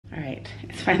right,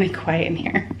 it's finally quiet in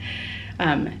here.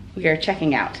 We are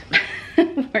checking out.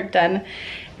 We're done.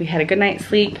 We had a good night's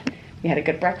sleep. We had a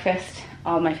good breakfast.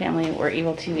 All my family were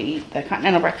able to eat the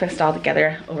continental breakfast all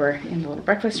together over in the little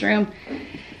breakfast room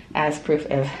as proof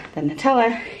of the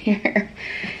Nutella here.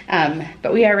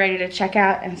 But we are ready to check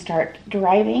out and start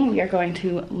driving. We are going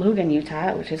to Logan,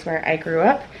 Utah, which is where I grew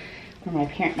up,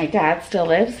 where my dad still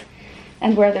lives,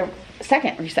 and where the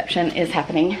second reception is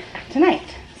happening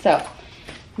tonight. So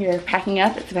we're packing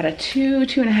up. It's about a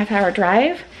 2.5 hour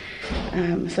drive.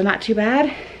 So not too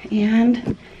bad.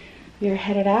 And we are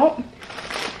headed out.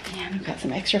 And we've got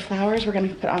some extra flowers we're gonna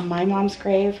put on my mom's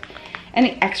grave.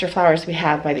 Any extra flowers we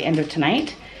have by the end of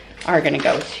tonight are gonna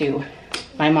go to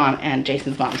my mom and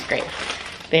Jason's mom's grave.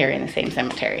 They are in the same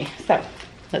cemetery. So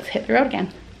let's hit the road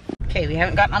again. Okay, we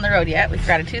haven't gotten on the road yet. We've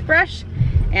got a toothbrush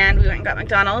and we went and got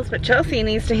McDonald's, but Chelsea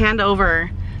needs to hand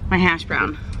over my hash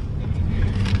brown.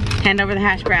 Hand over the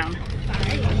hash brown.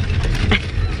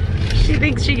 She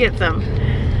thinks she gets them.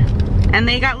 And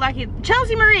they got lucky.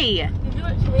 Chelsea Marie! You do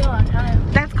it to me all the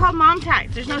time. That's called mom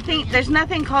tax. There's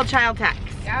nothing called child tax.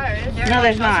 Yeah, there is. No,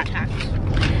 there's not.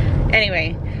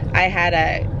 Anyway, I had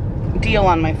a deal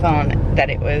on my phone that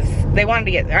it was,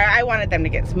 I wanted them to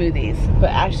get smoothies, but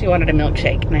I actually wanted a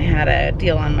milkshake, and I had a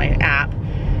deal on my app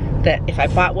that if I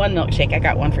bought one milkshake, I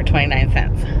got one for 29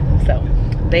 cents. So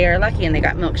they are lucky and they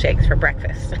got milkshakes for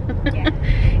breakfast.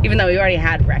 Yeah. Even though we already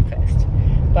had breakfast.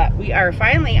 But we are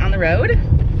finally on the road.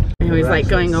 And it was like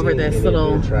going over this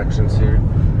little attractions here.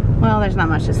 Well, there's not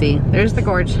much to see. There's the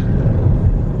gorge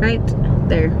right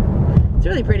there. It's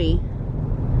really pretty.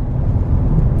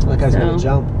 That guy's gonna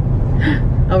jump.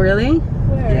 Oh, really?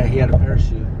 Where? Yeah, he had a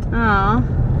parachute. Oh.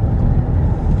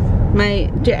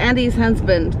 Andy's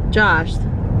husband, Josh,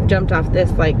 jumped off this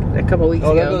like a couple weeks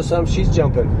ago. Oh, there goes some. She's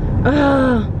jumping.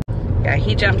 Oh. Yeah,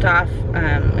 he jumped off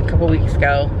a couple weeks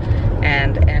ago,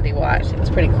 and Andy watched. It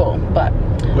was pretty cool. But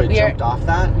wait, jumped off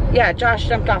that? Yeah, Josh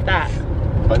jumped off that.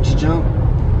 Bungee jump?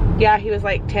 Yeah, he was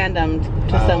like tandemed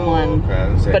to someone.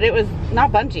 Okay. But it was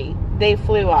not bungee. They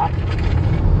flew off.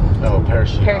 Oh,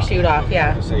 parachute. Parachute off, okay.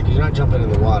 Yeah. Because you're not jumping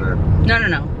in the water. No.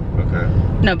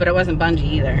 Okay. No, but it wasn't bungee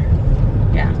either.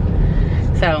 Yeah.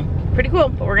 So, pretty cool.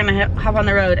 But we're gonna hop on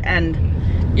the road,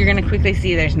 and you're gonna quickly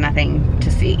see there's nothing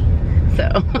to see. So.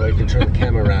 Well, you can turn the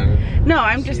camera around and no,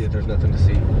 I'm see just. that there's nothing to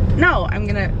see. No, I'm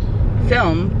gonna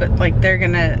film, but like they're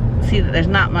gonna see that there's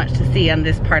not much to see on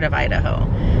this part of Idaho.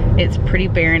 It's pretty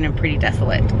barren and pretty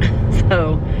desolate.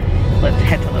 So, let's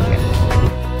head to Logan.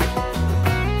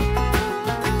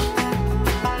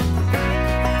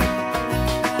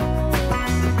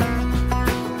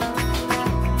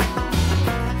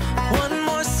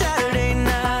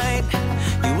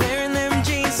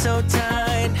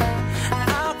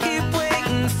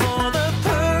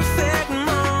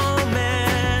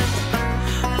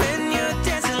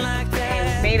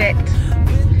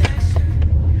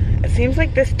 Seems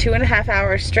like this 2.5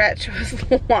 hour stretch was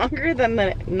longer than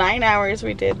the 9 hours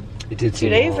we did 2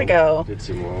 days ago. It did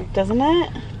seem long. Doesn't it?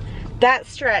 That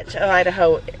stretch of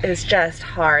Idaho is just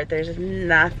hard. There's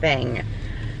nothing.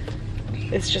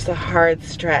 It's just a hard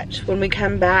stretch. When we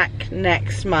come back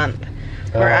next month,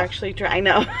 we're actually trying. I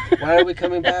know. Why are we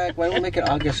coming back? Why don't we make it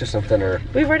August or something? Or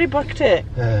we've already booked it.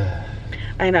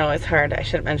 I know, it's hard. I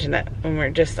shouldn't mention it when we're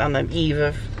just on the eve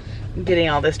of getting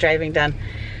all this driving done.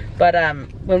 But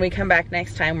when we come back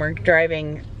next time, we're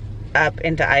driving up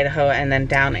into Idaho and then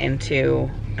down into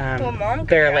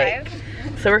Bear Lake.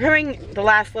 So we're coming, the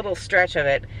last little stretch of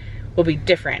it will be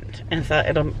different, and so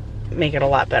it'll make it a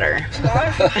lot better.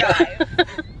 Mom should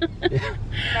drive.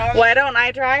 Why don't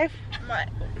I drive?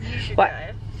 You should What?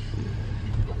 drive.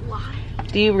 Why?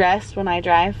 Do you rest when I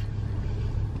drive?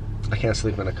 I can't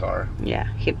sleep in a car. Yeah,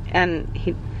 he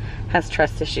has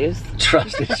trust issues.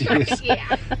 Trust issues?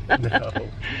 Yeah. No.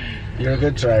 You're a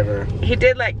good driver. He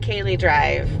did let Kaylee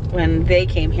drive when they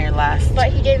came here last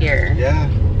year. Yeah,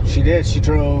 she did. She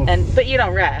drove. But you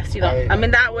don't rest. You don't. I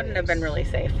mean, that wouldn't have been really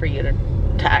safe for you to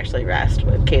actually rest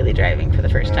with Kaylee driving for the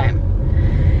first time.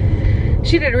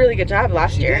 She did a really good job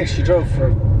last year. Did. She drove for.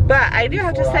 But I do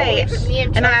have to say,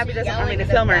 and I know Abby doesn't want me to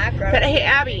film her. But hey,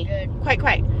 Abby,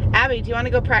 quiet. Abby, do you want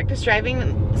to go practice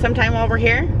driving sometime while we're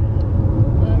here?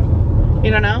 You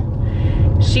don't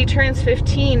know? She turns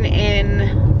 15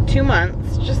 in 2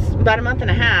 months, just about a month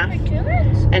and a half. 2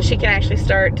 months? And she can actually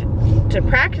start to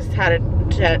practice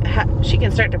she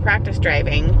can start to practice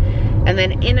driving. And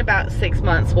then in about 6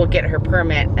 months, we'll get her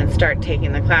permit and start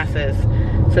taking the classes,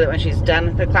 so that when she's done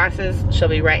with the classes, she'll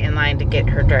be right in line to get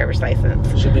her driver's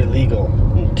license. She'll be legal.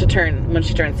 When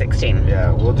she turns 16.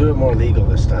 Yeah, we'll do it more legal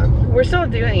this time. We're still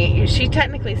doing it. She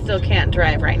technically still can't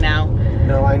drive right now.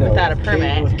 No, I know. without a With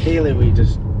permit. With Kaylee, we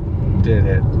just did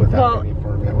it without Well, any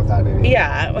permit, without any.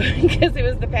 Yeah, because it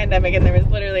was the pandemic and there was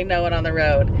literally no one on the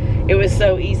road. It was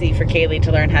so easy for Kaylee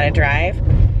to learn how to drive.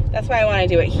 That's why I want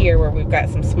to do it here where we've got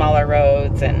some smaller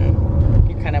roads and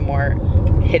you're kind of more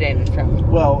hidden from.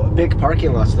 Well, a big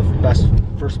parking lot's the best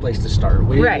first place to start.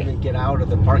 We didn't even get out of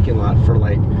the parking lot for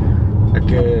like a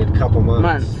good couple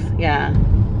months. Yeah.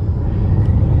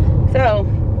 So,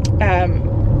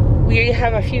 we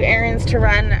have a few errands to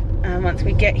run once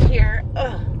we get here.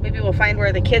 Maybe we'll find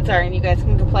where the kids are and you guys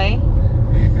can go play.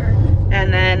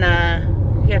 And then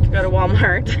we have to go to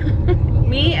Walmart.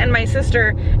 Me and my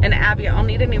sister and Abby all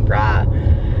need a new bra.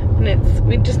 And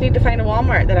we just need to find a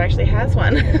Walmart that actually has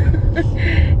one.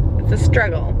 It's a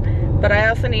struggle. But I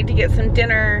also need to get some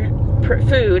dinner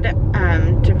food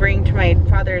to bring to my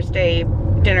Father's Day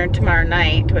dinner tomorrow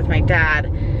night with my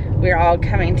dad. We're all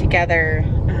coming together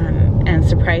and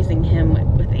surprising him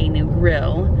with a new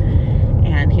grill.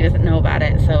 And he doesn't know about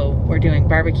it, so we're doing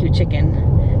barbecue chicken.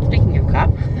 Speaking of cop,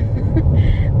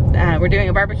 we're doing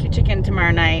a barbecue chicken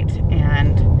tomorrow night,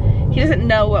 and he doesn't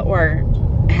know what we're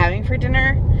having for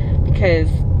dinner because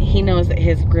he knows that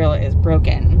his grill is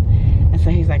broken. And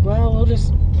so he's like, well, we'll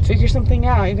just figure something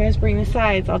out. You guys bring the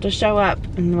sides, I'll just show up.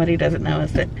 And what he doesn't know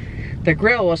is that the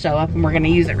grill will show up and we're gonna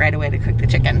use it right away to cook the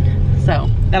chicken. So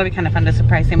that'll be kind of fun to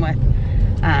surprise him with.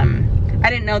 I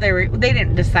didn't know they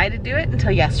didn't decide to do it until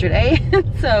yesterday.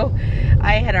 So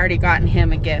I had already gotten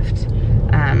him a gift.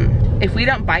 If we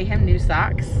don't buy him new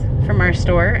socks from our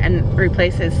store and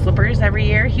replace his slippers every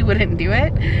year, he wouldn't do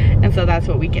it. And so that's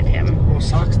what we get him. Well,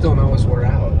 socks don't always wear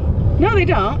out. No, they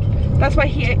don't. That's why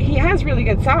he has really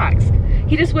good socks.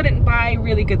 He just wouldn't buy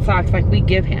really good socks like we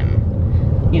give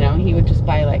him. You know, he would just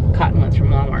buy like cotton ones from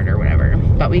Walmart or whatever.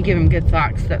 But we give him good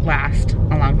socks that last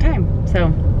a long time.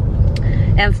 So,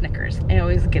 and Snickers. I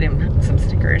always get him some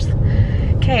Snickers.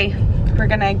 Okay, we're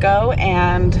gonna go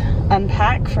and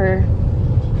unpack for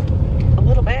a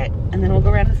little bit and then we'll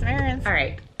go run some errands. All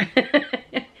right.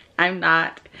 I'm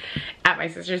not at my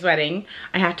sister's wedding.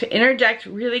 I have to interject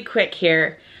really quick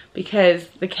here because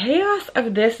the chaos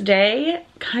of this day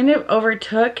kind of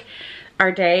overtook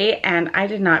our day, and I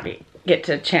did not get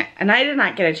a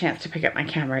chance to pick up my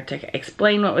camera to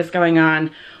explain what was going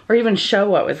on or even show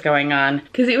what was going on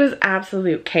because it was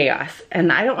absolute chaos.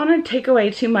 And I don't want to take away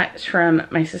too much from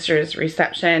my sister's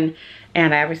reception,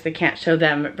 and I obviously can't show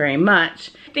them very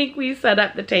much. I think we set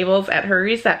up the tables at her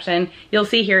reception. You'll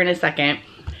see here in a second.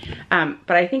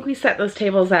 But I think we set those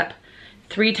tables up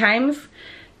 3 times.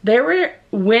 There were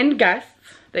wind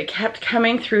gusts that kept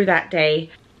coming through that day.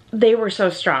 They were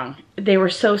so strong. They were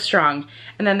so strong.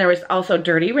 And then there was also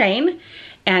dirty rain.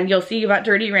 And you'll see about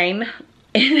dirty rain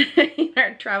in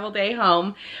our travel day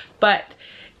home. But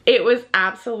it was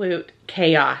absolute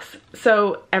chaos.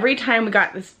 So every time we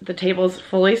got the tables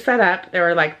fully set up, there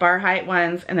were like bar height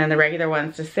ones and then the regular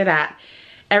ones to sit at.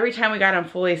 Every time we got them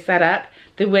fully set up,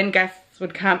 the wind gusts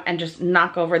would come and just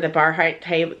knock over the bar height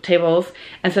tables.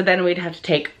 And so then we'd have to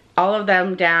take all of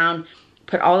them down,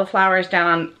 put all the flowers down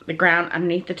on the ground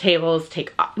underneath the tables,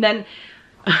 then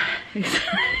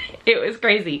it was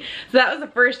crazy. So that was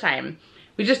the first time.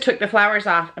 We just took the flowers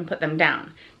off and put them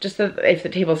down. Just so that if the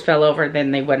tables fell over, then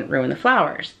they wouldn't ruin the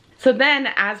flowers. So then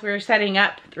as we were setting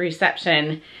up the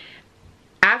reception,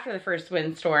 after the first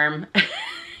windstorm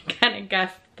kind of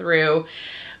gusted through,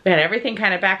 we had everything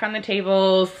kind of back on the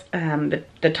tables.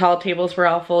 The tall tables were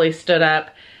all fully stood up.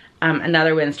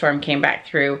 Another windstorm came back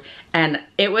through, and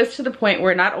it was to the point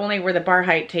where not only were the bar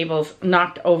height tables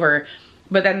knocked over,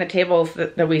 but then the tables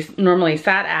that we normally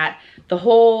sat at, the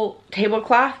whole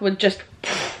tablecloth would just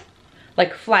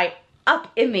like fly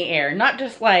up in the air, not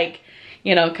just like,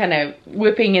 you know, kind of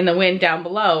whipping in the wind down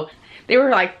below. They were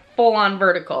like full on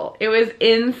vertical. It was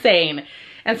insane.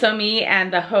 And so me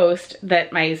and the host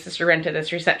that my sister rented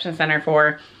this reception center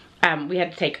for, we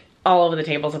had to take all of the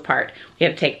tables apart. We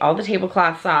had to take all the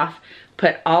tablecloths off,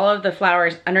 put all of the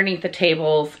flowers underneath the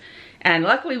tables, and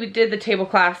luckily we did the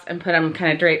tablecloths and put them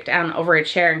kind of draped down over a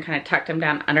chair and kind of tucked them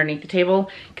down underneath the table,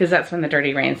 because that's when the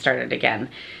dirty rain started again.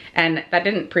 And that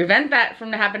didn't prevent that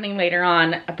from happening later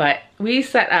on, but we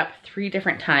set up 3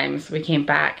 different times. We came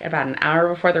back about an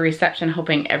hour before the reception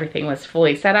hoping everything was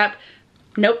fully set up.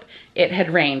 Nope, it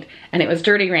had rained and it was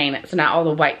dirty rain. So now all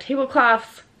the white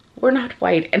tablecloths were not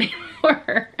white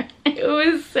anymore. It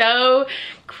was so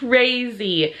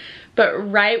crazy. But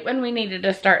right when we needed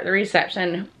to start the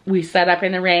reception, we set up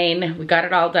in the rain. We got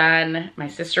it all done. My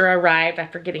sister arrived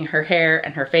after getting her hair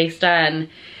and her face done,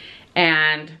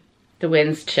 and the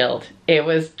winds chilled. It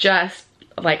was just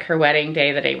like her wedding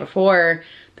day the day before.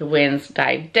 The winds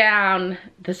died down.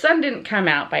 The sun didn't come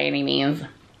out by any means,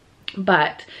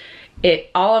 but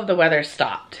all of the weather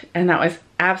stopped, and that was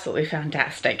absolutely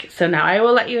fantastic. So now I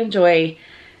will let you enjoy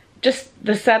just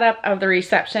the setup of the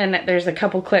reception. There's a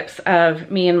couple clips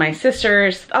of me and my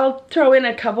sisters. I'll throw in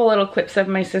a couple little clips of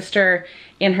my sister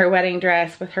in her wedding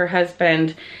dress with her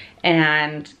husband,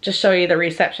 and just show you the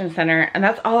reception center. And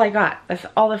that's all I got. That's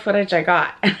all the footage I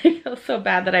got. And I feel so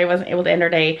bad that I wasn't able to end her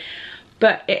day.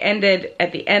 But it ended,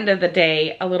 at the end of the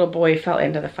day, a little boy fell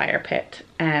into the fire pit.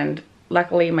 And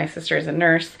luckily my sister is a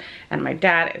nurse and my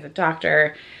dad is a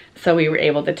doctor. So we were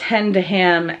able to tend to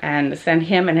him and send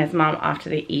him and his mom off to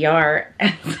the ER.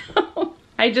 And so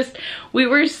we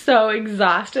were so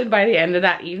exhausted by the end of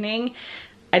that evening.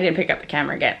 I didn't pick up the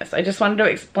camera again. So I just wanted to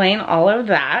explain all of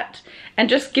that and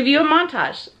just give you a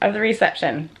montage of the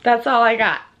reception. That's all I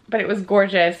got. But it was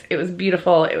gorgeous. It was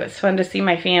beautiful. It was fun to see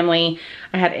my family.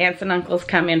 I had aunts and uncles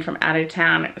come in from out of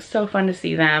town. It was so fun to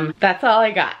see them. That's all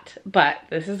I got. But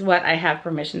this is what I have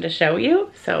permission to show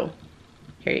you. So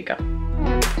here you go.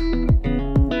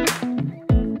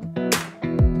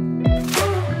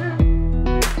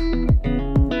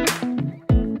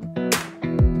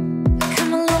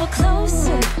 Come a little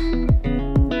closer.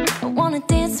 I wanna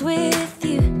dance with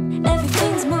you.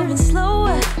 Everything's moving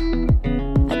slower.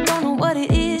 I don't know what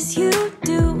it is you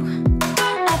do.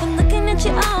 I've been looking at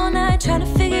you all night, trying to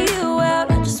figure you out.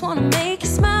 I just wanna make you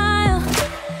smile.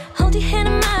 Hold your hand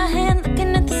in my hand,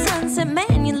 looking at the sunset.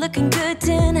 Man, you're looking good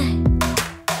tonight.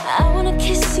 I wanna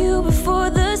kiss you before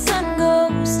the sun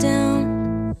goes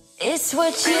down. It's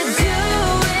what you're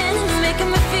doing, it's making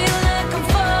me feel like I'm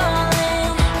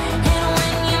falling. And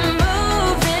when you're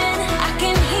moving, I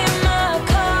can hear my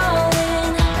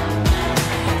calling.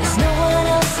 There's no one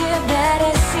else here that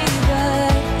I see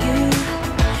but you.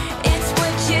 It's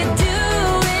what you're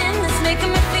doing, it's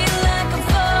making me feel like I'm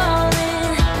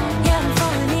falling. Yeah, I'm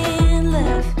falling in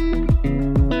love.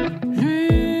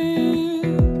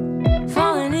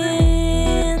 Falling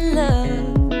in love.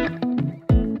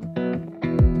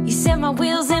 You set my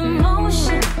wheels in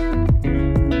motion.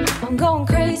 I'm going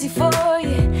crazy for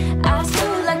you. I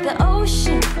feel like the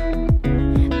ocean.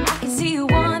 I can see you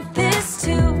want this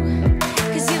too.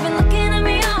 Cause you've been looking at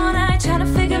me all night, trying to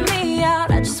figure me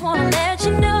out. I just wanna let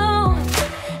you know.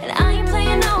 And I ain't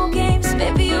playing no games,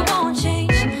 baby, you won't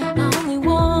change. I only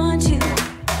want you.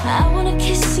 I wanna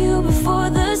kiss you before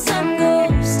the sun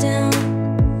goes down.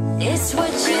 It's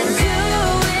what you're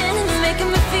doing, it's making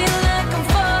me feel like I'm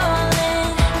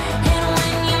falling. And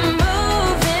when you're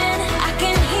moving, I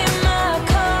can hear my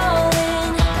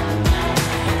calling.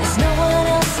 There's no one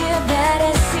else here that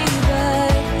I see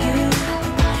but you.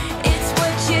 It's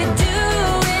what you're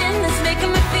doing, it's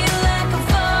making me feel like I'm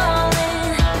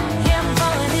falling. Yeah, I'm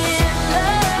falling in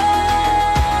love.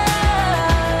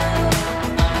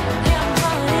 Yeah, I'm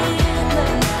falling in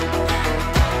love.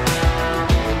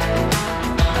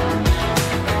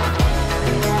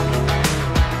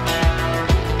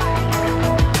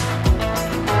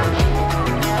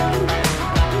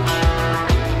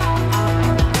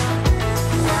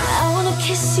 I wanna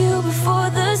kiss you before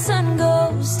the sun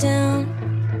goes down.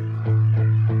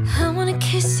 I wanna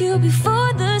kiss you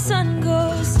before the sun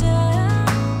goes down.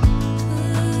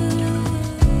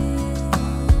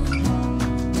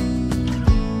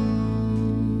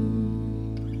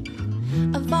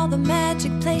 Of all the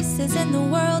magic places in the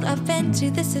world I've been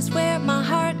to, this is where my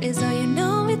heart is. Oh, you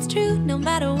know it's true. No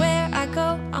matter where I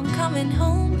go, I'm coming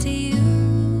home to you.